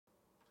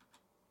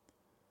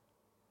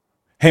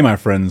Hey, my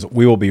friends,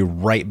 we will be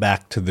right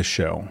back to the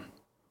show.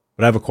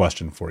 But I have a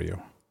question for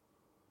you.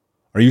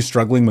 Are you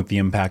struggling with the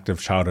impact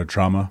of childhood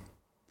trauma?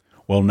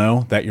 Well,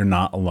 know that you're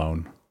not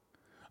alone.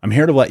 I'm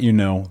here to let you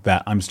know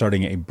that I'm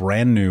starting a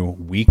brand new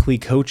weekly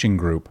coaching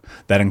group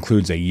that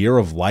includes a year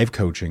of live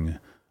coaching,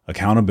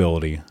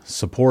 accountability,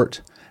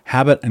 support,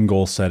 habit and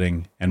goal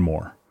setting, and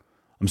more.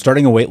 I'm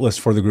starting a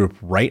waitlist for the group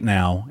right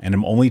now, and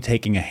I'm only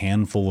taking a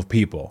handful of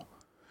people.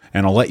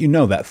 And I'll let you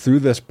know that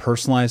through this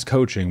personalized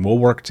coaching, we'll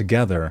work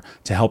together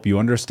to help you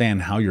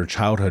understand how your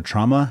childhood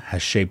trauma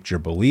has shaped your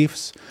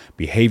beliefs,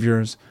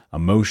 behaviors,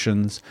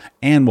 emotions,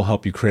 and will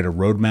help you create a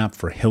roadmap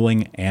for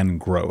healing and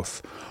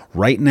growth.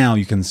 Right now,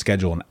 you can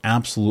schedule an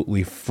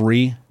absolutely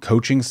free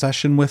coaching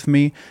session with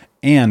me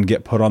and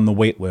get put on the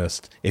wait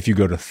list if you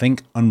go to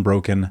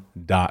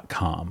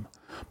thinkunbroken.com.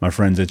 My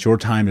friends, it's your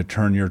time to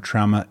turn your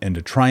trauma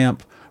into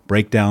triumph,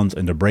 breakdowns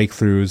into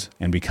breakthroughs,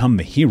 and become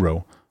the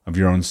hero of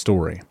your own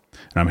story.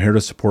 And I'm here to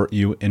support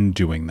you in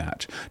doing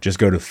that. Just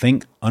go to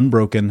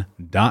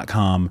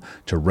thinkunbroken.com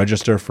to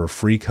register for a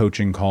free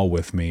coaching call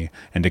with me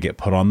and to get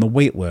put on the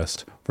wait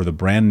list for the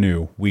brand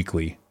new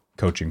weekly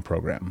coaching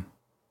program.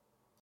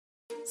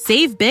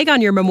 Save big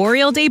on your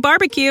Memorial Day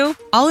barbecue,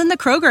 all in the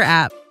Kroger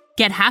app.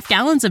 Get half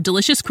gallons of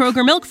delicious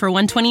Kroger milk for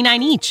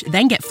 $1.29 each.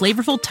 Then get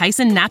flavorful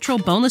Tyson natural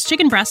boneless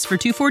chicken breasts for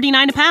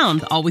 $2.49 a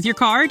pound, all with your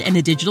card and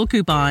a digital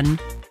coupon.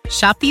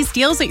 Shop these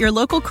deals at your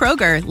local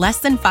Kroger, less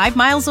than 5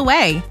 miles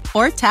away.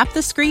 Or tap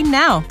the screen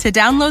now to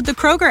download the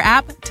Kroger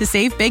app to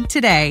save big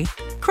today.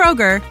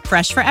 Kroger,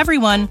 fresh for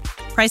everyone.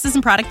 Prices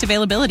and product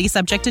availability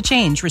subject to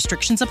change.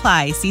 Restrictions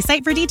apply. See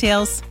site for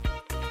details.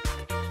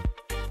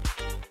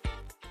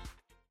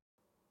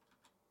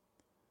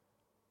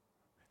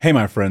 Hey,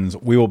 my friends,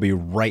 we will be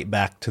right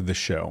back to the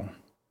show.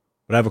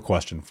 But I have a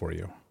question for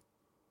you.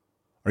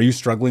 Are you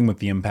struggling with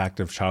the impact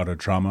of childhood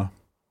trauma?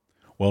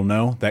 Well,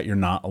 know that you're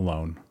not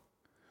alone.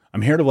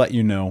 I'm here to let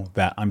you know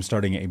that I'm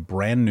starting a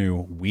brand new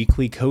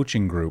weekly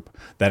coaching group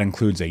that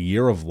includes a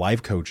year of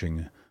live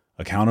coaching,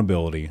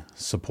 accountability,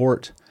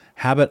 support,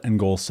 habit and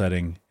goal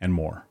setting, and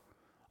more.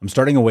 I'm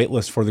starting a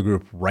waitlist for the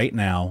group right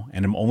now,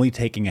 and I'm only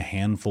taking a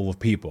handful of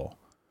people.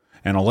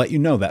 And I'll let you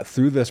know that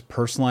through this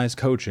personalized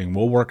coaching,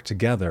 we'll work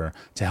together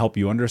to help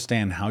you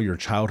understand how your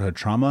childhood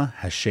trauma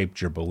has shaped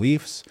your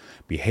beliefs,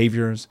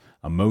 behaviors,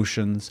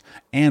 emotions,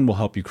 and will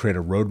help you create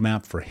a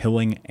roadmap for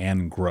healing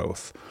and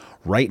growth.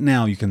 Right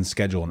now, you can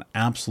schedule an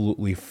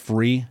absolutely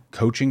free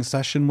coaching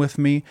session with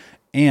me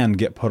and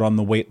get put on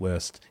the wait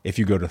list if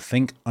you go to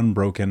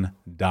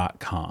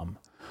thinkunbroken.com.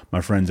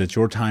 My friends, it's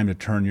your time to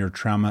turn your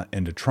trauma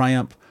into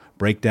triumph,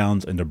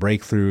 breakdowns into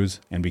breakthroughs,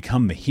 and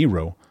become the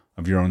hero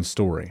of your own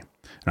story.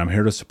 And I'm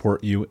here to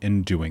support you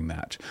in doing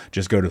that.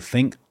 Just go to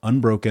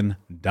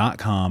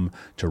thinkunbroken.com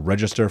to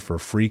register for a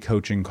free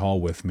coaching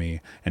call with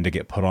me and to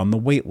get put on the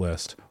wait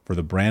list for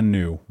the brand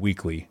new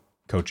weekly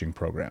coaching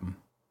program.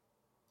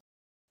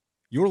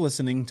 You're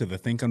listening to the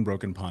Think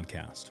Unbroken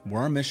podcast,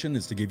 where our mission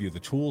is to give you the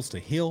tools to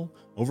heal,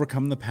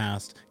 overcome the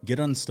past,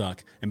 get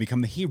unstuck, and become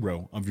the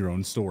hero of your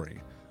own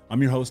story.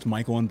 I'm your host,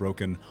 Michael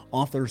Unbroken,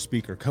 author,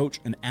 speaker, coach,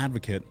 and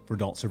advocate for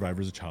adult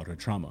survivors of childhood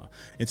trauma.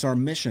 It's our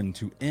mission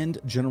to end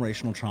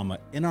generational trauma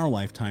in our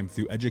lifetime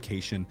through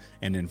education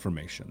and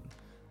information.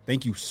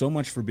 Thank you so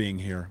much for being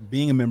here,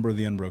 being a member of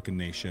the Unbroken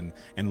Nation,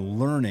 and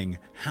learning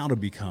how to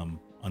become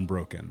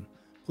unbroken.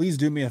 Please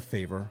do me a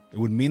favor. It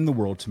would mean the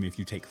world to me if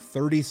you take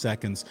 30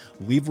 seconds,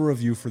 leave a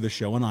review for the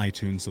show on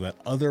iTunes so that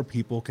other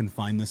people can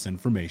find this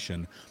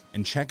information,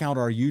 and check out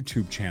our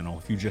YouTube channel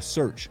if you just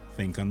search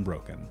Think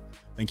Unbroken.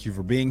 Thank you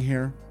for being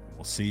here.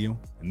 We'll see you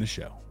in the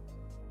show.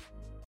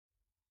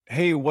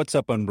 Hey, what's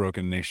up,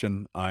 Unbroken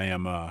Nation? I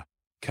am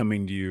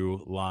coming to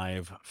you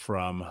live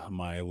from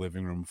my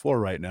living room floor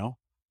right now.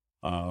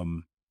 I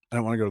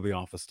don't want to go to the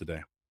office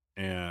today,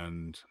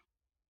 and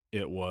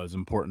it was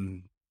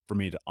important for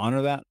me to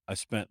honor that. I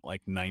spent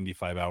like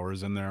 95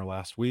 hours in there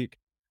last week,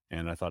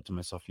 and I thought to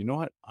myself, you know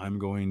what? I'm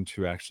going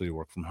to actually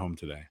work from home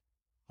today.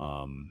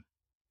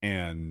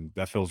 And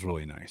that feels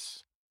really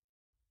nice.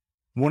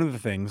 One of the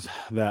things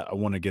that I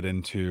want to get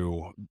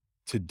into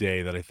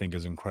today that I think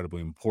is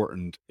incredibly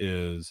important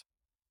is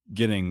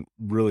getting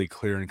really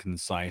clear and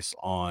concise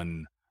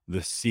on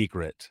the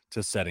secret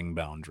to setting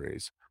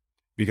boundaries.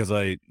 Because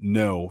I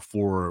know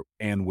for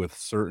and with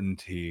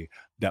certainty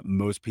that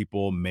most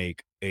people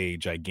make a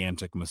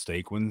gigantic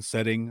mistake when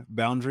setting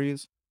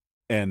boundaries.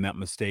 And that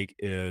mistake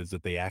is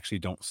that they actually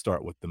don't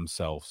start with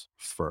themselves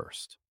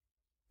first.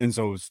 And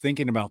so I was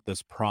thinking about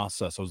this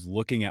process. I was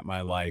looking at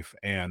my life,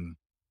 and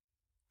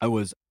I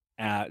was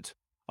at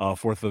a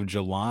 4th of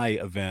July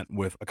event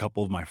with a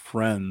couple of my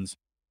friends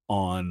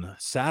on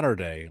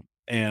Saturday.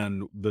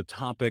 And the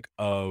topic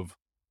of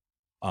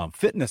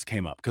fitness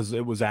came up because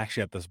it was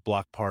actually at this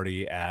block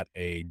party at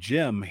a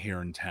gym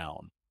here in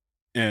town.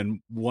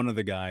 And one of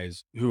the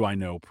guys who I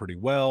know pretty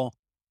well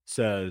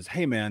says,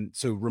 "Hey, man,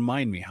 so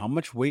remind me, how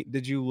much weight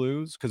did you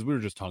lose?" Because we were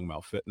just talking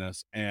about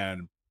fitness.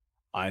 And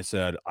I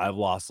said, "I've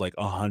lost like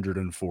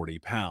 140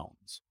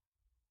 pounds,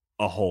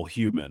 a whole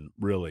human,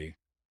 really."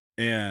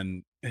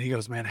 And he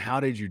goes, "Man,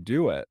 how did you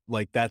do it?"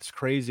 Like, that's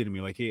crazy to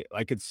me. Like,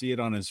 I could see it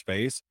on his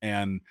face,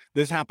 and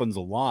this happens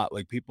a lot.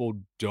 Like, people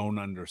don't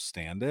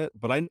understand it,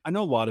 but I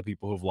know a lot of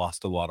people who've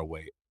lost a lot of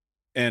weight.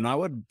 And I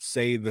would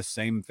say the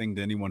same thing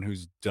to anyone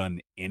who's done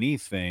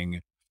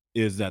anything,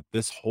 is that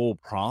this whole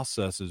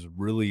process is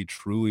really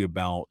truly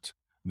about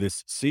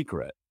this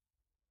secret,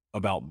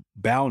 about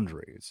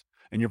boundaries.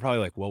 And you're probably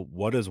like, "Well,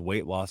 what does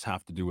weight loss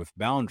have to do with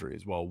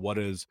boundaries?" Well, what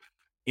does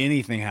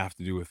anything have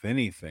to do with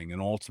anything? And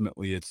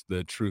ultimately, it's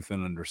the truth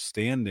and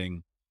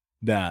understanding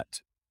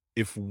that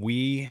if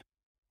we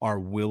are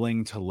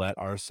willing to let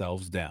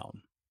ourselves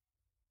down,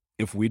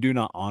 if we do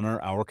not honor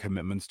our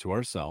commitments to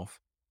ourselves,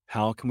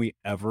 how can we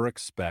ever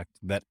expect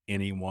that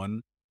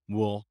anyone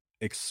will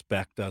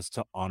expect us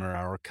to honor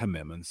our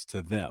commitments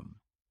to them?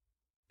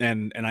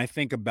 And I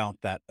think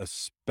about that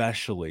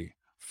especially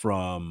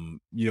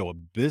from, a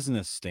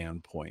business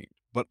standpoint,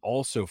 but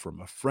also from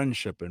a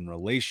friendship and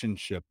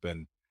relationship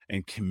and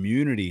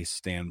community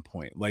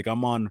standpoint. Like,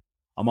 I'm on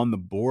the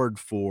board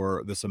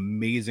for this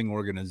amazing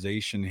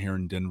organization here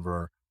in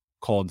Denver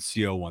called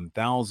CO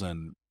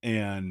 1000.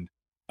 And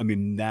I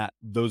mean, that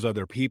those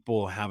other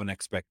people have an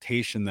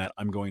expectation that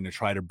I'm going to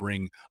try to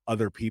bring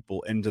other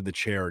people into the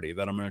charity,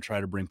 that I'm going to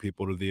try to bring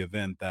people to the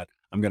event, that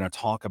I'm going to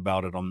talk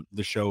about it on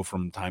the show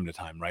from time to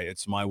time, right?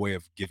 It's my way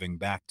of giving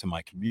back to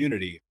my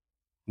community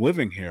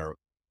living here.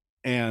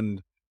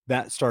 And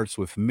that starts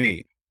with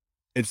me.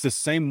 It's the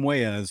same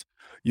way as,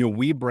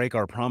 we break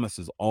our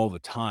promises all the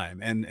time.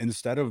 And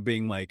instead of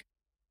being like,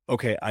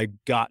 okay, I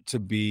got to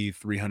be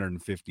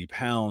 350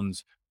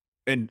 pounds.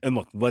 And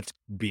look, let's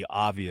be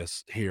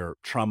obvious here.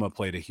 Trauma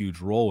played a huge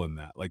role in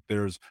that. Like,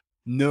 there's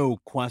no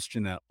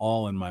question at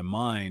all in my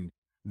mind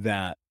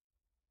that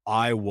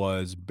I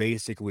was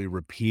basically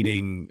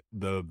repeating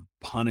the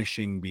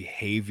punishing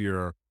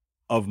behavior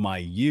of my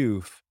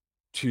youth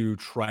to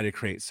try to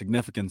create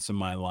significance in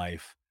my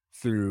life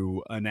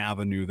through an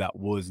avenue that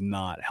was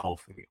not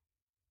healthy.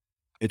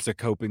 It's a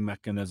coping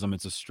mechanism,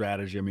 it's a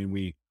strategy. I mean,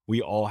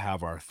 we all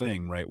have our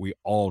thing, right? We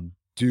all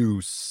do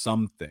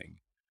something,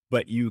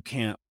 but you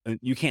can't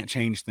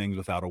change things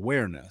without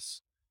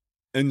awareness.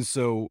 And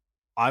so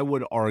I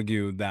would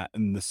argue that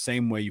in the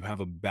same way you have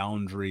a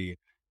boundary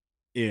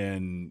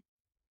in,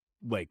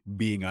 like,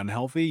 being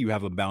unhealthy, you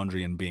have a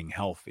boundary in being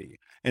healthy.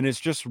 And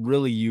it's just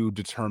really you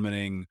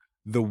determining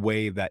the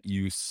way that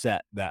you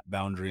set that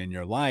boundary in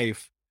your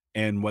life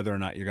and whether or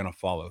not you're going to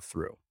follow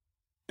through.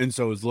 And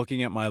so I was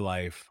looking at my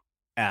life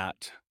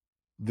at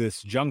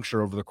this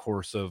juncture over the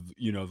course of,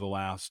 the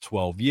last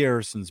 12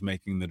 years since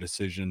making the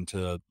decision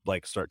to,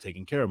 like, start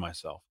taking care of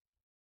myself.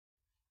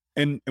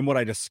 And what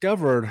I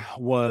discovered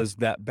was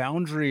that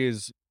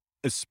boundaries,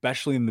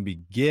 especially in the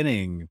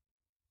beginning,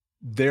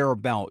 they're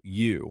about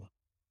you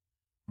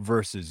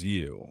versus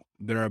you.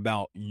 They're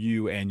about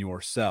you and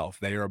yourself.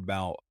 They are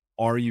about,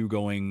 are you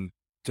going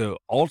to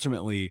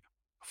ultimately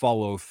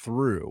follow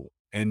through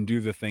and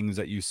do the things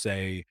that you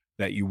say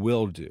that you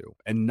will do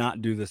and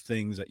not do the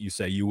things that you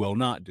say you will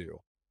not do?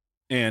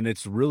 And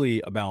it's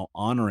really about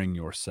honoring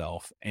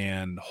yourself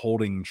and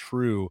holding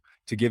true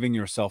to giving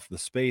yourself the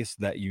space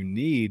that you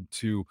need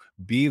to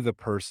be the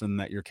person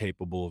that you're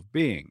capable of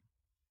being.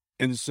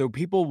 And so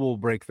people will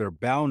break their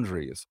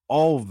boundaries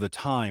all the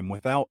time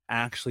without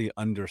actually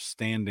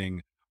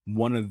understanding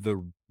one of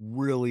the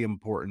really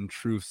important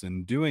truths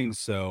in doing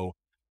so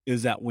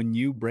is that when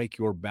you break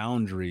your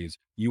boundaries,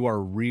 you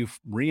are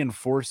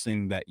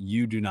reinforcing that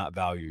you do not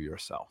value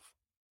yourself.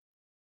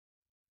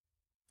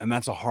 And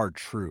that's a hard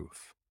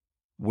truth.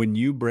 When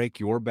you break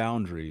your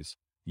boundaries,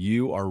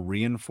 you are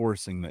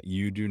reinforcing that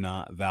you do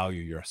not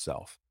value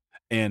yourself.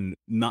 And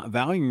not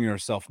valuing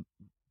yourself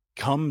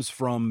comes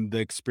from the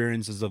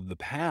experiences of the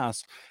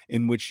past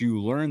in which you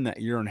learn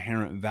that your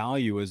inherent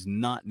value is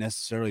not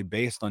necessarily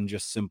based on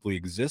just simply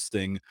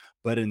existing,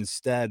 but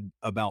instead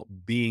about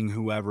being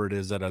whoever it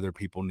is that other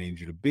people need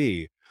you to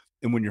be.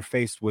 And when you're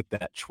faced with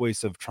that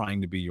choice of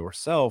trying to be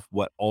yourself,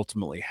 what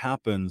ultimately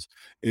happens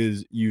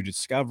is you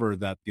discover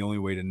that the only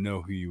way to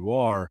know who you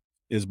are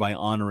is by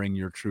honoring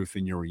your truth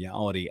and your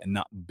reality and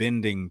not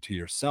bending to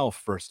yourself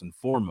first and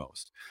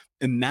foremost.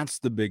 And that's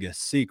the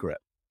biggest secret.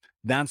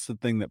 That's the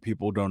thing that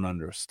people don't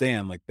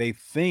understand. Like, they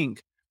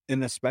think,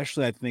 and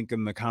especially I think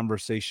in the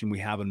conversation we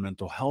have in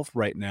mental health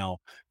right now,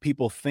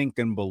 people think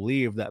and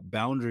believe that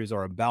boundaries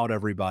are about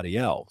everybody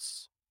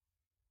else.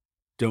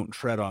 Don't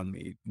tread on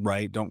me,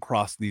 right? Don't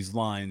cross these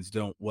lines,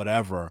 don't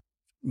whatever.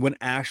 When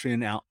actually,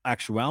 in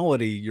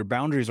actuality, your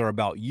boundaries are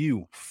about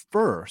you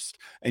first.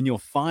 And you'll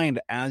find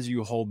as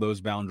you hold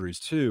those boundaries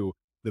too,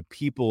 the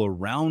people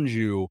around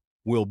you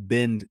will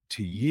bend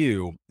to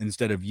you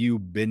instead of you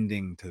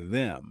bending to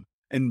them.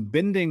 And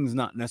bending's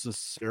not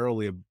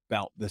necessarily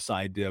about this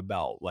idea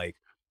about, like,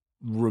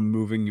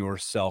 removing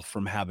yourself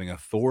from having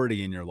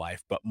authority in your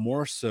life, but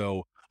more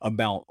so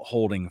about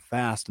holding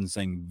fast and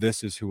saying,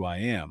 this is who I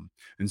am.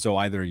 And so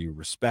either you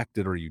respect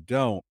it or you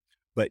don't,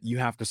 but you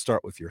have to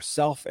start with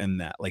yourself in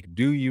that. Like,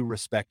 do you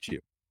respect you?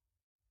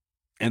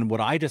 And what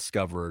I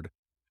discovered,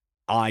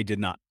 I did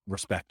not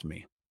respect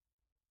me.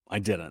 I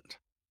didn't,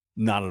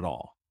 not at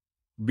all.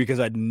 because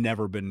I'd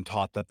never been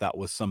taught that that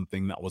was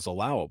something that was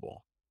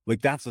allowable.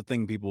 Like, that's the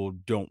thing people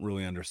don't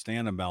really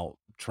understand about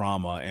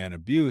trauma and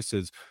abuse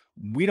is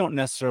we don't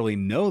necessarily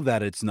know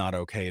that it's not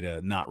okay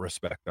to not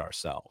respect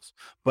ourselves,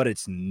 but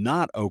it's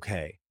not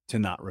okay to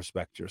not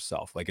respect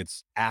yourself. Like,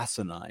 it's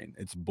asinine,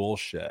 it's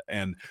bullshit.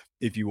 And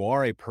if you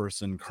are a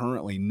person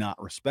currently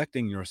not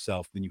respecting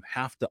yourself, then you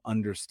have to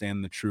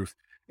understand the truth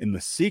in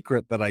the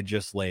secret that I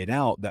just laid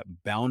out,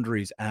 that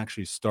boundaries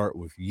actually start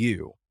with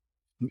you.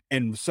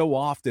 And so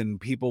often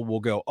people will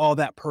go, "Oh,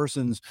 that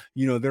person's,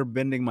 they're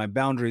bending my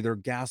boundary, they're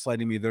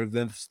gaslighting me, they're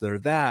this, they're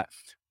that."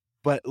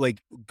 But,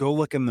 like, go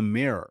look in the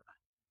mirror.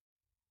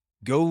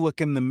 Go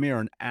look in the mirror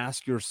and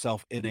ask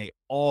yourself in a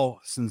all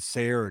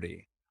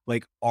sincerity,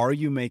 like, are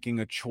you making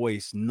a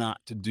choice not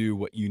to do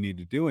what you need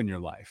to do in your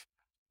life?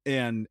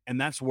 And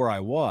that's where I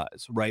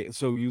was, right?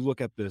 So you look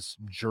at this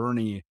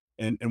journey,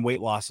 and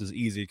weight loss is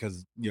easy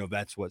because,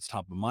 that's what's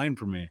top of mind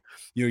for me.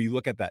 You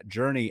look at that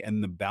journey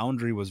and the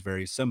boundary was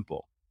very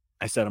simple.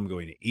 I said, I'm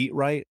going to eat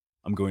right.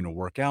 I'm going to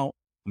work out.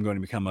 I'm going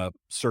to become a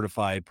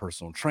certified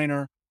personal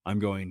trainer. I'm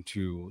going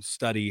to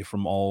study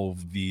from all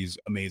of these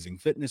amazing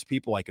fitness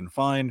people I can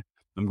find.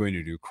 I'm going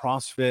to do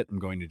CrossFit. I'm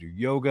going to do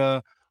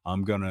yoga.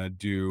 I'm going to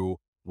do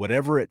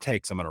whatever it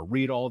takes. I'm going to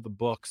read all the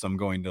books. I'm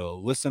going to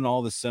listen to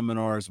all the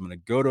seminars. I'm going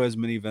to go to as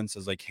many events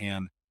as I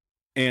can.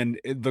 And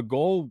the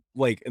goal,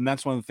 like, and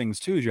that's one of the things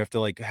too, is you have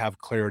to like have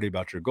clarity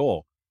about your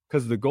goal.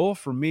 Cause the goal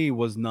for me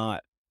was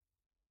not,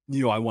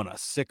 I want a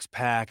six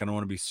pack and I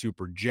want to be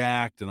super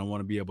jacked and I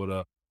want to be able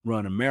to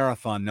run a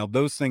marathon. Now,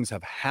 those things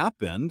have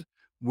happened,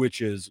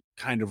 which is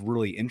kind of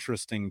really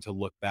interesting to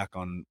look back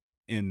on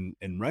in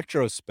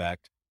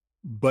retrospect,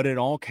 but it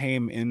all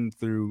came in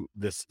through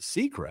this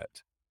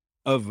secret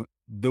of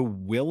the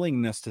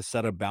willingness to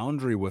set a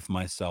boundary with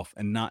myself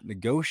and not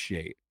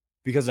negotiate.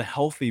 Because a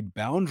healthy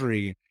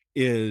boundary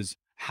is,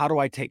 how do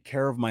I take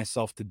care of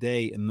myself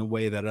today in the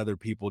way that other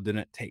people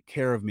didn't take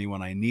care of me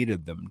when I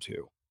needed them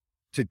to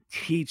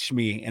teach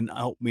me and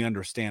help me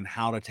understand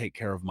how to take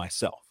care of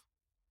myself.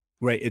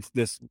 Right? It's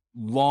this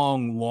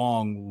long,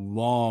 long,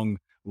 long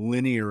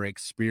linear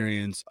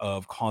experience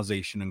of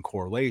causation and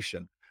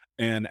correlation.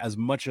 And as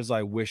much as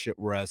I wish it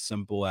were as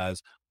simple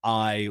as,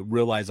 I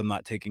realize I'm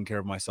not taking care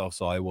of myself,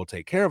 so I will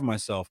take care of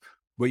myself,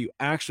 what you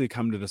actually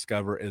come to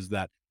discover is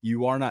that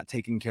you are not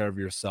taking care of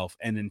yourself.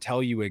 And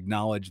until you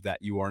acknowledge that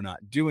you are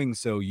not doing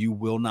so, you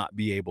will not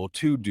be able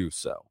to do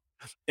so.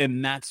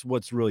 And that's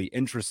what's really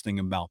interesting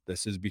about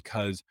this is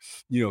because,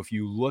 if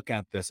you look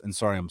at this, and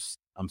sorry, I'm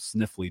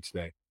sniffly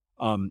today.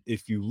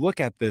 If you look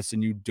at this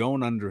and you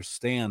don't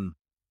understand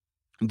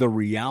the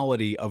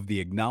reality of the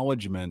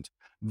acknowledgement,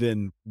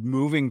 then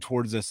moving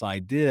towards this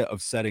idea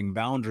of setting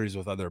boundaries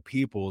with other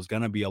people is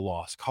going to be a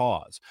lost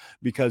cause,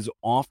 because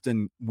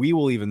often we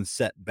will even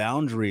set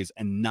boundaries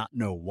and not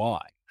know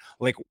why.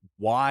 Like,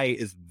 why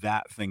is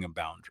that thing a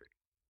boundary?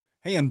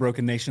 Hey,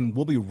 Unbroken Nation,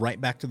 we'll be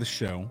right back to the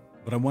show,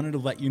 but I wanted to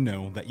let you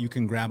know that you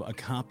can grab a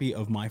copy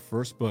of my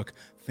first book,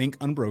 Think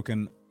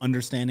Unbroken: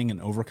 Understanding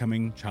and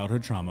Overcoming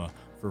Childhood Trauma,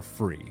 for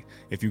free.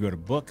 If you go to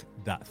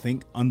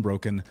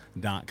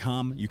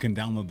book.thinkunbroken.com, you can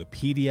download the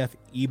PDF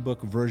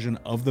ebook version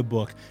of the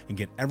book and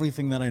get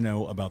everything that I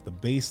know about the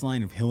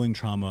baseline of healing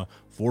trauma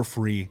for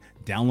free,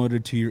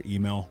 downloaded to your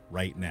email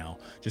right now.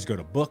 Just go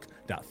to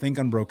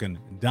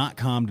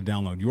book.thinkunbroken.com to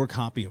download your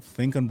copy of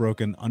Think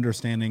Unbroken: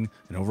 Understanding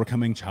and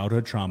Overcoming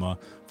Childhood Trauma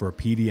for a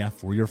PDF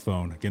for your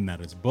phone. Again,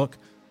 that is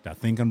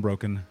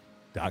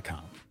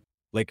book.thinkunbroken.com.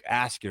 Like,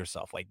 ask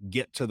yourself, like,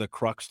 get to the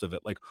crux of it.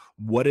 Like,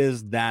 what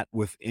is that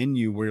within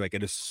you where you're like,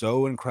 it is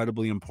so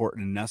incredibly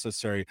important and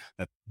necessary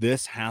that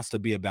this has to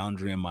be a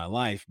boundary in my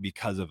life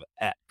because of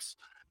X?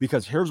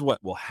 Because here's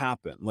what will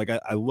happen. Like,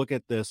 I look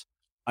at this,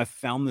 I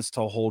found this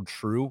to hold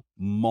true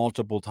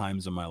multiple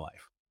times in my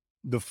life.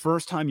 The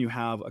first time you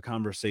have a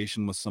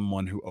conversation with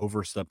someone who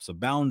oversteps a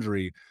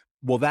boundary,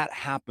 well, that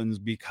happens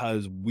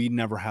because we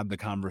never had the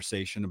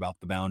conversation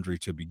about the boundary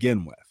to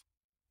begin with.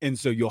 And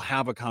so you'll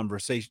have a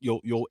conversation,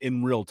 you'll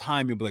in real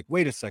time, you'll be like,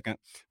 wait a second,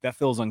 that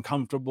feels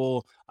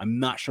uncomfortable. I'm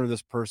not sure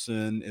this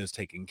person is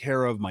taking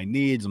care of my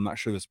needs. I'm not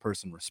sure this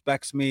person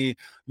respects me,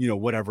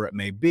 whatever it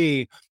may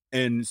be.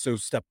 And so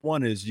step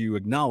one is you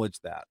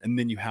acknowledge that, and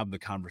then you have the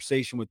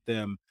conversation with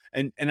them.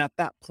 And at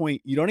that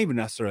point, you don't even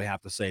necessarily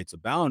have to say it's a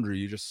boundary.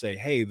 You just say,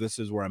 hey, this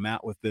is where I'm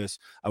at with this.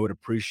 I would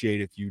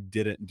appreciate if you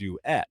didn't do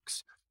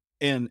X.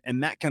 And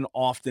that can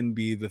often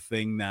be the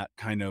thing that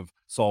kind of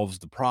solves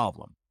the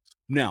problem.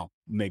 Now,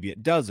 maybe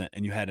it doesn't,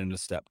 and you head into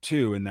step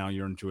two, and now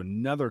you're into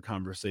another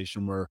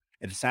conversation where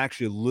it's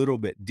actually a little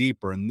bit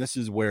deeper. And this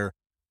is where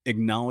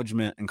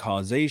acknowledgement and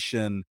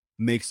causation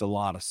makes a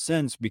lot of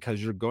sense,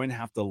 because you're going to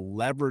have to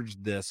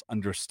leverage this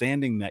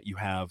understanding that you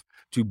have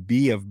to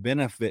be of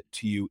benefit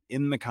to you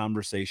in the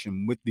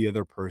conversation with the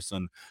other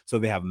person. So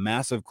they have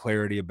massive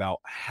clarity about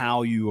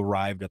how you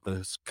arrived at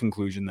the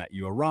conclusion that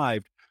you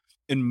arrived.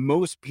 And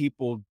most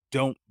people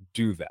don't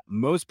do that.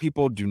 Most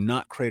people do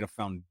not create a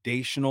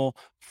foundational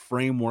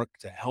framework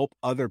to help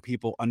other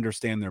people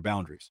understand their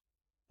boundaries.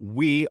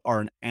 we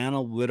are an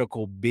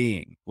analytical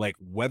being. Like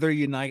whether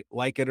you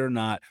like it or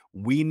not,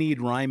 we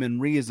need rhyme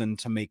and reason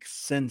to make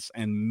sense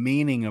and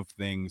meaning of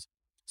things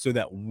so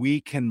that we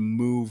can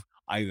move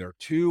either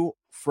to,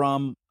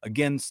 from,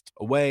 against,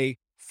 away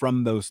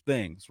from those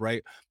things,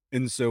 right?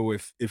 And so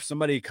if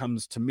somebody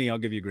comes to me, I'll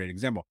give you a great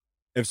example.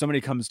 If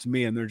somebody comes to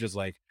me and they're just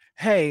like,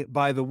 "Hey,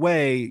 by the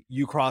way,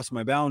 you crossed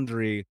my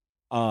boundary,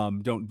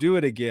 don't do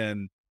it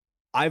again."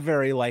 I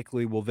very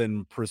likely will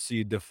then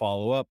proceed to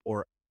follow up,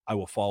 or I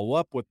will follow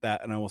up with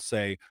that and I will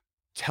say,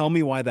 "Tell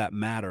me why that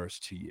matters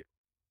to you."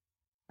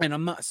 And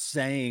I'm not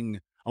saying,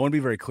 I want to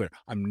be very clear.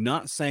 I'm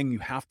not saying you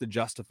have to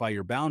justify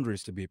your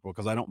boundaries to people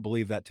because I don't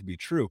believe that to be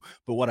true.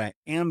 But what I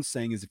am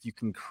saying is if you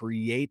can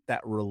create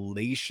that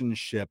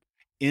relationship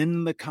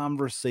in the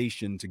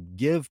conversation to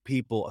give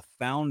people a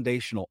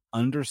foundational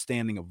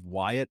understanding of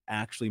why it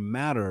actually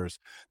matters,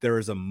 there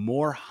is a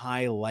more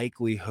high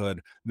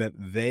likelihood that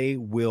they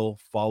will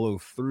follow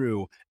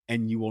through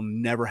and you will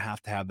never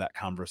have to have that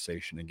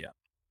conversation again.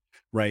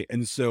 Right.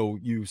 And so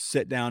you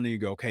sit down and you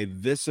go, okay,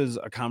 this is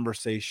a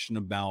conversation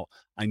about,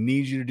 I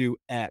need you to do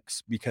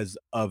X because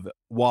of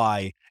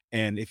Y.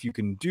 And if you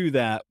can do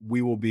that,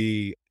 we will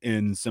be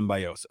in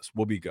symbiosis.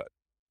 We'll be good.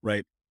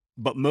 Right.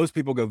 But most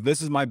people go,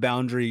 this is my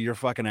boundary. You're a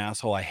fucking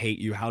asshole. I hate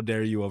you. How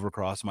dare you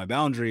overcross my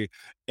boundary?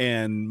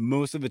 And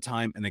most of the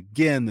time, and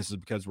again, this is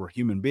because we're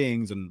human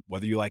beings, and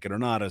whether you like it or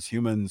not, as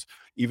humans,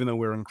 even though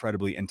we're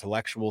incredibly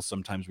intellectual,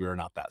 sometimes we are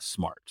not that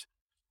smart.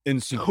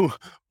 And so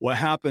what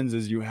happens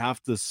is you have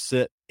to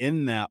sit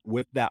in that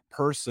with that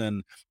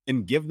person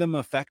and give them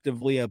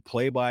effectively a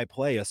play by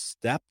play, a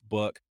step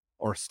book,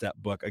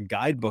 a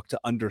guidebook to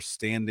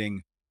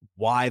understanding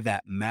why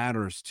that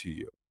matters to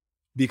you.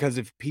 Because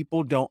if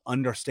people don't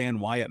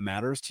understand why it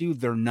matters to you,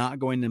 they're not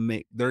going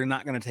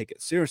to take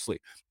it seriously.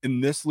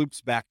 And this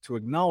loops back to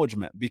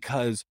acknowledgement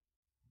because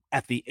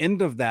at the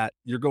end of that,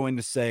 you're going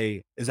to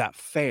say, is that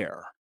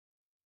fair?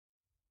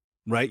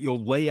 Right?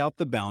 You'll lay out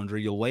the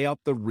boundary, you'll lay out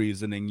the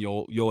reasoning,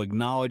 you'll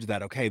acknowledge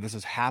that, okay, this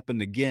has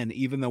happened again,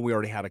 even though we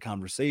already had a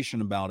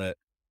conversation about it.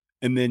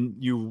 And then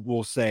you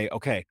will say,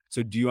 okay,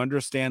 so do you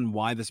understand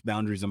why this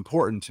boundary is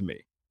important to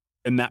me?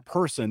 And that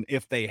person,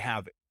 if they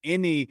have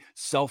any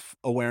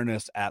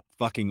self-awareness at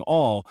fucking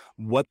all,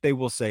 what they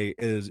will say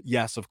is,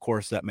 yes, of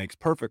course, that makes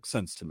perfect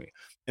sense to me.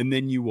 And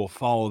then you will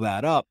follow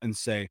that up and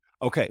say,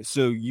 okay,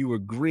 so you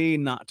agree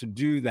not to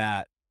do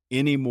that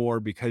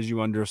anymore because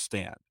you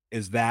understand.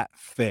 Is that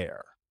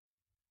fair?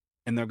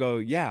 And they'll go,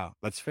 yeah,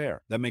 that's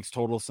fair. That makes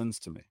total sense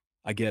to me.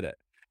 I get it.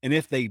 And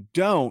if they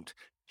don't,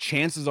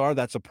 chances are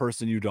that's a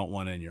person you don't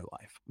want in your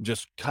life.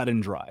 Just cut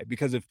and dry.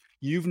 Because if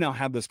you've now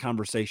had this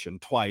conversation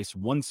twice,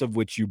 once of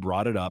which you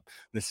brought it up,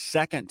 the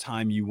second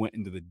time you went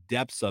into the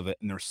depths of it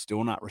and they're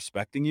still not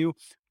respecting you,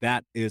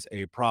 that is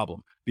a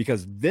problem.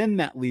 Because then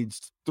that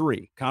leads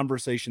to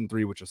conversation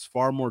three, which is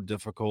far more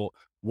difficult,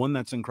 one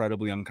that's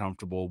incredibly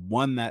uncomfortable,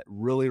 one that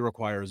really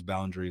requires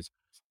boundaries,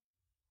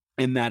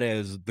 and that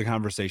is the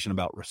conversation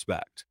about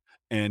respect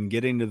and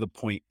getting to the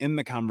point in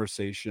the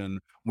conversation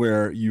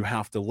where you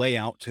have to lay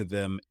out to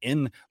them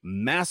in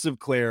massive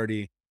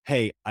clarity,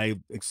 hey, I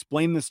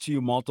explained this to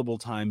you multiple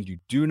times. You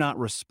do not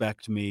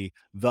respect me.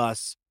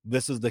 Thus,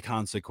 this is the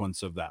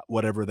consequence of that,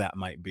 whatever that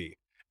might be.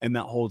 And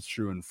that holds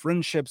true in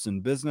friendships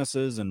and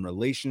businesses and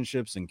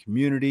relationships and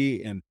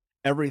community and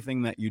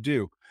everything that you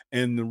do.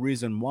 And the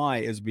reason why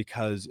is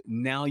because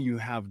now you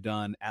have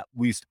done, at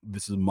least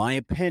this is my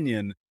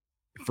opinion,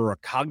 for a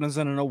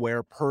cognizant and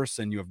aware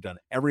person, you have done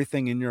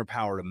everything in your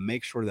power to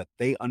make sure that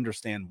they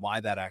understand why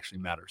that actually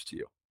matters to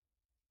you.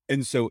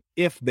 And so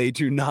if they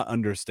do not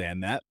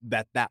understand that,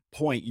 at that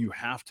point, you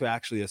have to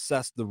actually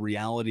assess the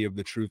reality of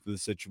the truth of the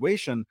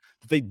situation,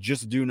 that they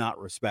just do not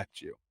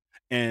respect you.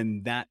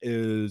 And that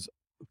is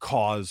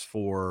cause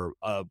for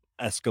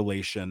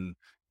escalation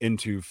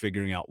into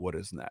figuring out what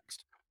is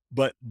next.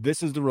 But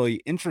this is the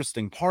really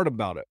interesting part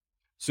about it.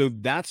 So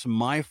that's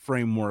my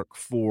framework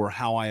for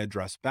how I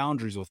address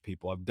boundaries with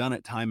people. I've done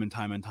it time and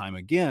time and time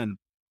again.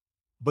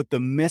 But the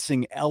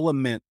missing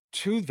element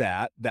to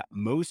that, that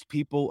most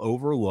people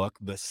overlook,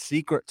 the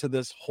secret to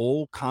this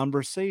whole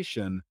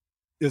conversation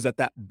is that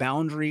that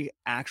boundary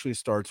actually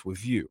starts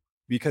with you.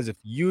 Because if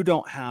you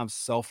don't have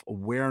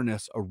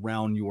self-awareness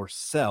around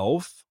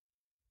yourself,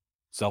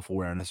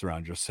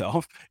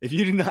 if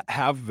you do not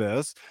have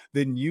this,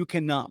 then you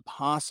cannot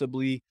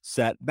possibly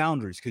set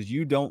boundaries because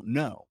you don't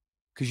know.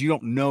 Because you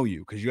don't know you,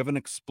 because you haven't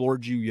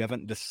explored you, you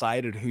haven't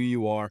decided who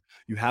you are,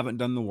 you haven't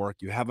done the work,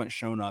 you haven't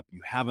shown up,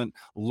 you haven't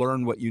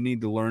learned what you need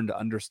to learn to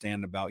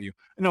understand about you.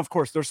 And of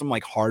course, there's some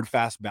like hard,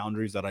 fast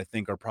boundaries that I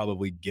think are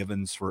probably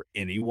givens for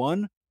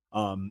anyone.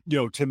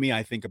 To me,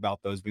 I think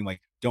about those being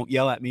like, don't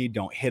yell at me,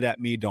 don't hit at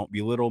me, don't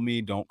belittle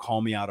me, don't call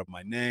me out of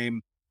my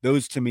name.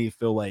 Those to me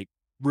feel like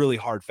really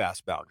hard,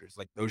 fast boundaries.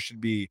 Like those should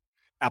be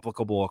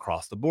applicable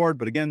across the board.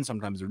 But again,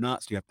 sometimes they're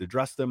not. So you have to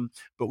address them.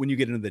 But when you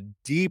get into the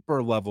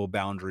deeper level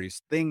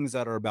boundaries, things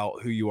that are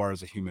about who you are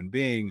as a human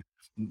being,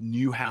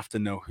 you have to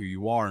know who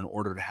you are in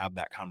order to have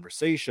that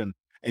conversation.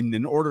 And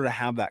in order to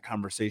have that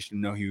conversation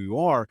and know who you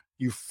are,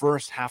 you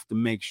first have to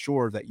make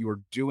sure that you are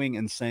doing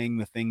and saying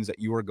the things that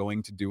you are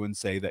going to do and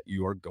say that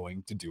you are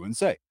going to do and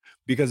say.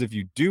 Because if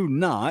you do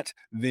not,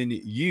 then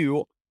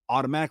you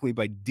automatically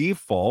by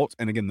default,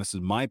 and again, this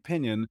is my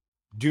opinion,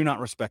 do not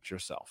respect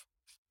yourself.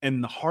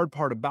 And the hard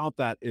part about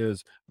that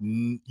is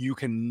you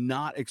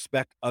cannot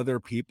expect other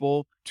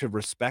people to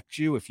respect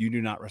you if you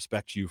do not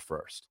respect you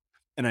first.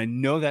 And I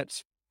know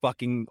that's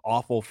fucking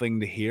awful thing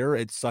to hear.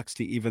 It sucks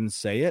to even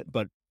say it,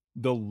 but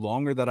the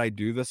longer that I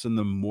do this and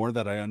the more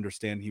that I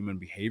understand human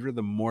behavior,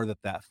 the more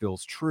that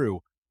feels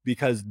true.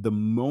 Because the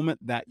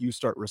moment that you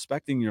start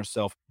respecting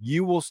yourself,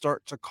 you will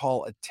start to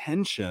call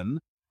attention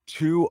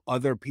to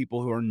other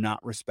people who are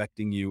not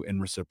respecting you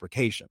in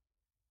reciprocation.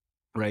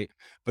 Right.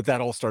 But that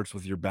all starts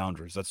with your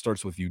boundaries. That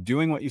starts with you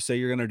doing what you say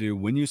you're going to do,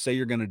 when you say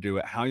you're going to do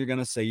it, how you're going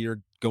to say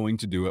you're going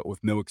to do it with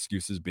no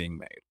excuses being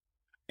made.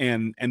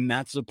 And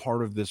that's a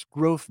part of this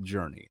growth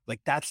journey.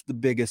 Like that's the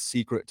biggest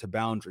secret to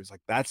boundaries.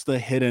 Like that's the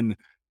hidden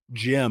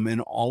gem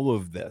in all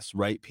of this,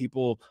 right?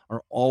 People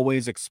are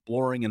always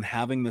exploring and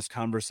having this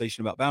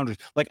conversation about boundaries.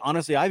 Like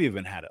honestly, I've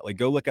even had it. Like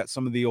go look at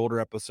some of the older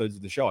episodes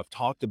of the show. I've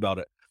talked about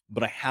it,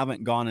 but I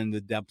haven't gone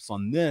into depths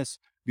on this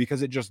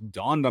because it just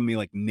dawned on me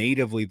like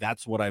natively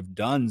that's what I've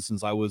done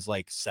since I was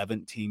like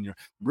 14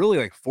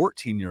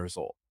 years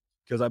old.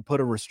 Because I put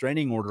a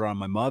restraining order on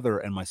my mother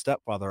and my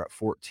stepfather at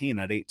 14.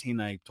 At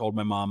 18, I told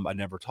my mom I'd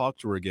never talk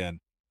to her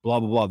again, blah,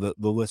 blah, blah.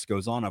 The list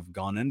goes on. I've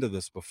gone into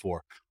this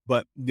before.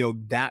 But,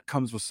 that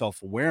comes with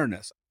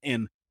self-awareness.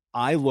 And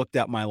I looked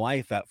at my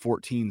life at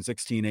 14,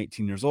 16,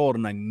 18 years old,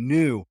 and I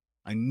knew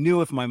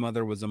if my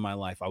mother was in my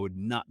life, I would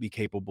not be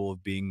capable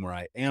of being where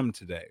I am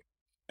today.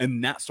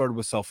 And that started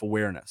with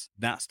self-awareness.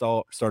 That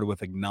started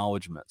with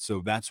acknowledgement. So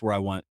that's where I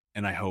want,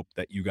 and I hope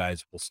that you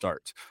guys will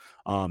start.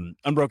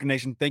 Unbroken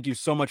Nation, thank you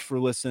so much for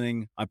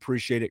listening. I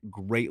appreciate it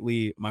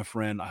greatly, my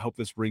friend. I hope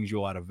this brings you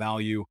a lot of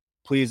value.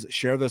 Please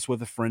share this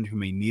with a friend who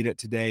may need it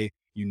today.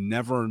 You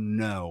never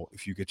know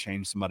if you could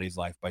change somebody's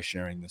life by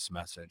sharing this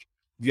message.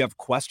 If you have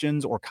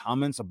questions or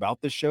comments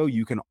about the show,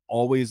 you can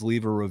always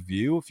leave a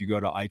review if you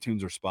go to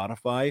iTunes or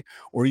Spotify,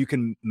 or you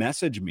can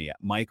message me at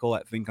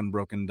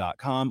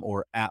michael@thinkunbroken.com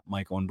or at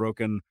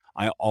michaelunbroken.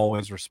 I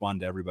always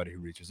respond to everybody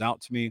who reaches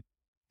out to me.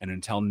 And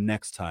until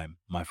next time,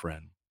 my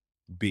friend,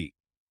 be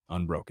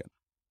unbroken.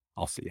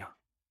 I'll see you.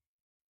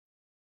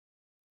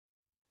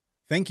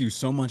 Thank you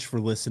so much for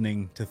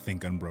listening to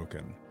Think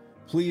Unbroken.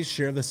 Please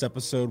share this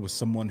episode with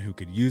someone who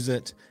could use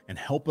it and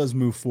help us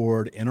move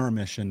forward in our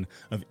mission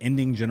of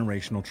ending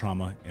generational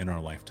trauma in our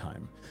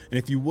lifetime. And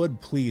if you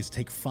would, please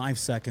take 5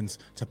 seconds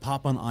to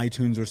pop on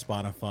iTunes or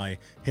Spotify,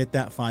 hit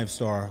that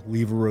 5-star,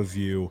 leave a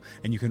review,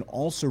 and you can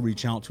also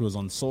reach out to us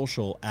on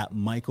social at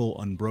Michael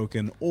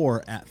Unbroken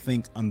or at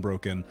Think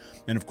Unbroken.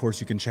 And of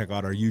course, you can check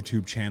out our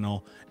YouTube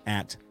channel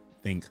at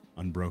Think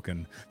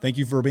Unbroken. Thank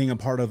you for being a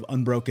part of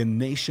Unbroken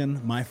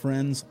Nation, my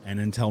friends, and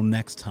until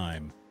next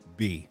time,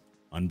 be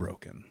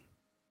unbroken.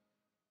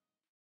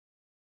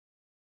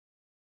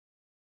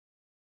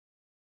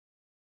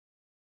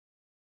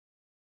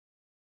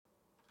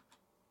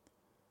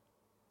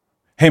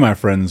 Hey, my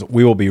friends,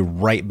 we will be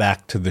right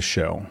back to the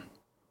show.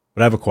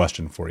 But I have a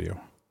question for you.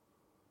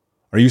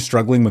 Are you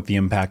struggling with the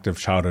impact of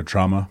childhood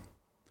trauma?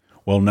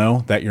 Well,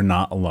 know that you're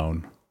not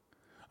alone.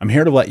 I'm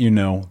here to let you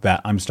know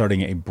that I'm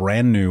starting a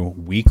brand new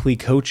weekly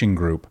coaching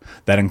group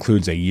that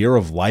includes a year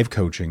of live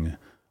coaching,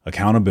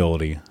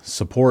 accountability,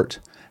 support,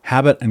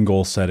 habit and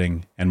goal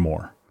setting, and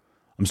more.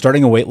 I'm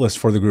starting a waitlist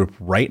for the group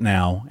right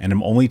now, and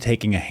I'm only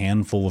taking a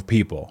handful of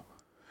people.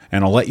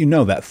 And I'll let you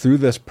know that through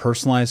this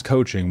personalized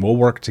coaching, we'll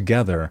work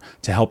together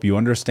to help you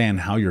understand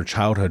how your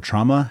childhood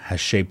trauma has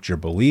shaped your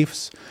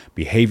beliefs,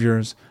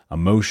 behaviors,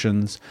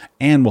 emotions,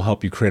 and will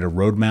help you create a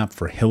roadmap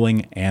for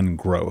healing and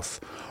growth.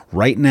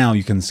 Right now,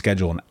 you can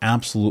schedule an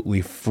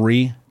absolutely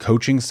free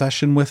coaching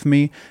session with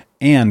me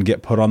and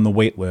get put on the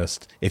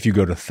waitlist if you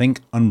go to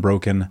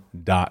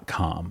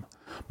thinkunbroken.com.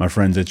 My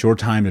friends, it's your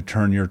time to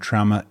turn your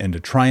trauma into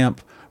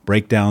triumph,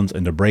 breakdowns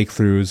into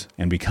breakthroughs,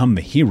 and become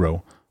the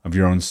hero of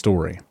your own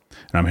story.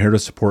 And I'm here to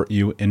support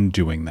you in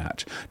doing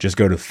that. Just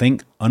go to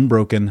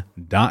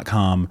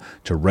thinkunbroken.com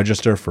to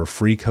register for a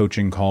free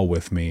coaching call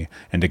with me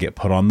and to get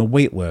put on the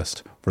wait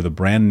list for the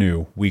brand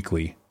new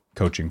weekly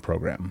coaching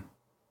program.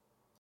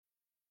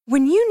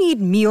 When you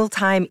need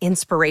mealtime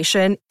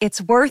inspiration,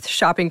 it's worth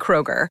shopping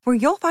Kroger, where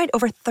you'll find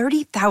over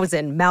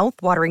 30,000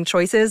 mouth-watering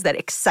choices that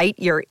excite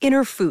your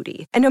inner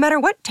foodie. And no matter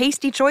what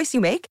tasty choice you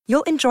make,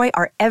 you'll enjoy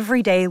our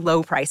everyday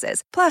low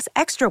prices, plus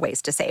extra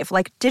ways to save,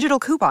 like digital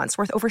coupons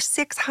worth over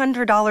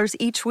 $600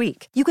 each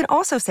week. You can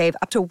also save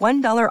up to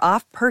 $1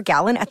 off per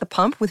gallon at the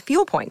pump with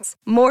fuel points.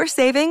 More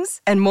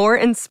savings and more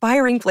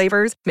inspiring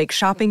flavors make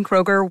shopping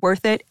Kroger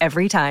worth it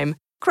every time.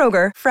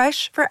 Kroger,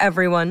 fresh for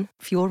everyone.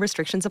 Fuel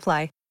restrictions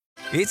apply.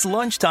 It's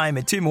lunchtime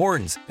at Tim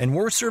Hortons, and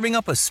we're serving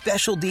up a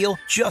special deal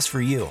just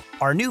for you.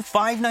 Our new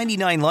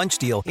 $5.99 lunch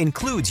deal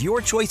includes your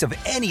choice of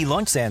any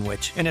lunch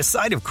sandwich and a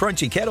side of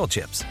crunchy kettle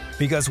chips.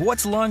 Because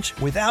what's lunch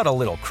without a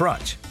little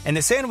crunch? And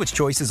the sandwich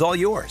choice is all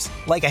yours,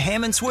 like a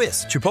ham and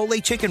Swiss,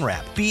 Chipotle chicken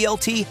wrap,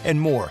 BLT, and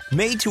more,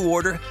 made to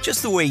order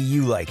just the way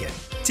you like it.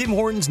 Tim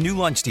Hortons' new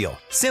lunch deal.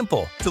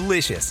 Simple,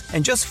 delicious,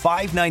 and just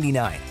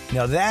 $5.99.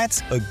 Now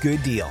that's a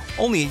good deal.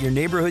 Only at your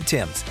neighborhood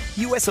Tim's.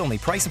 U.S. only.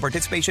 Price and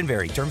participation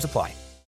vary. Terms apply.